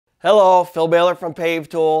Hello, Phil Bahler from Pave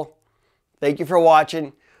Tool. Thank you for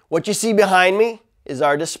watching. What you see behind me is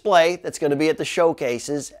our display that's going to be at the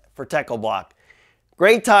showcases for Techo Bloc.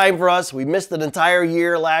 Great time for us. We missed an entire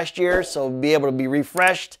year last year, so we'll be able to be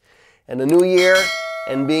refreshed in the new year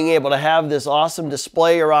and being able to have this awesome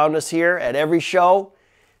display around us here at every show.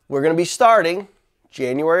 We're going to be starting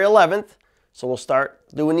January 11th, so we'll start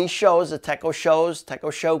doing these shows, the Techo shows,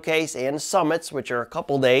 Techo Showcase, and Summits, which are a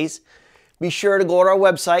couple days. Be sure to go to our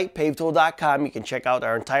website, pavetool.com. You can check out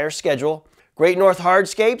our entire schedule. Great North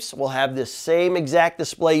Hardscapes will have this same exact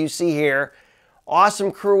display you see here.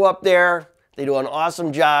 Awesome crew up there. They do an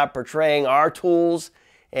awesome job portraying our tools,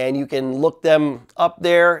 and you can look them up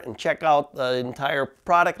there and check out the entire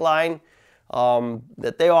product line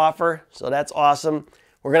that they offer. So that's awesome.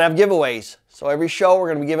 We're going to have giveaways. So every show we're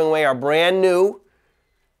going to be giving away our brand new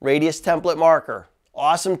radius template marker.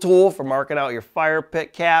 Awesome tool for marking out your fire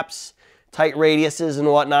pit caps, tight radiuses and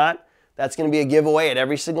whatnot. That's going to be a giveaway at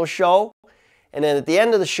every single show. And then at the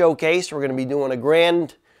end of the showcase, we're going to be doing a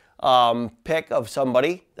grand pick of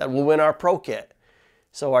somebody that will win our Pro Kit.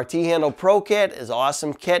 So our T-Handle Pro Kit is an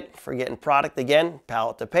awesome kit for getting product again,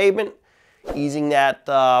 pallet to pavement, easing that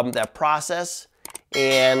process.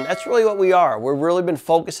 And that's really what we are. We've really been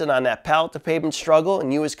focusing on that pallet to pavement struggle,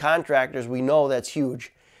 and you as contractors, we know that's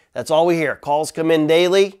huge. That's all we hear. Calls come in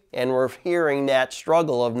daily, and we're hearing that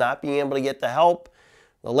struggle of not being able to get the help,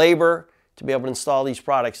 the labor, to be able to install these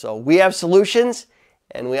products. So we have solutions,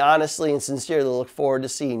 and we honestly and sincerely look forward to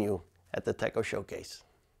seeing you at the Techo Showcase.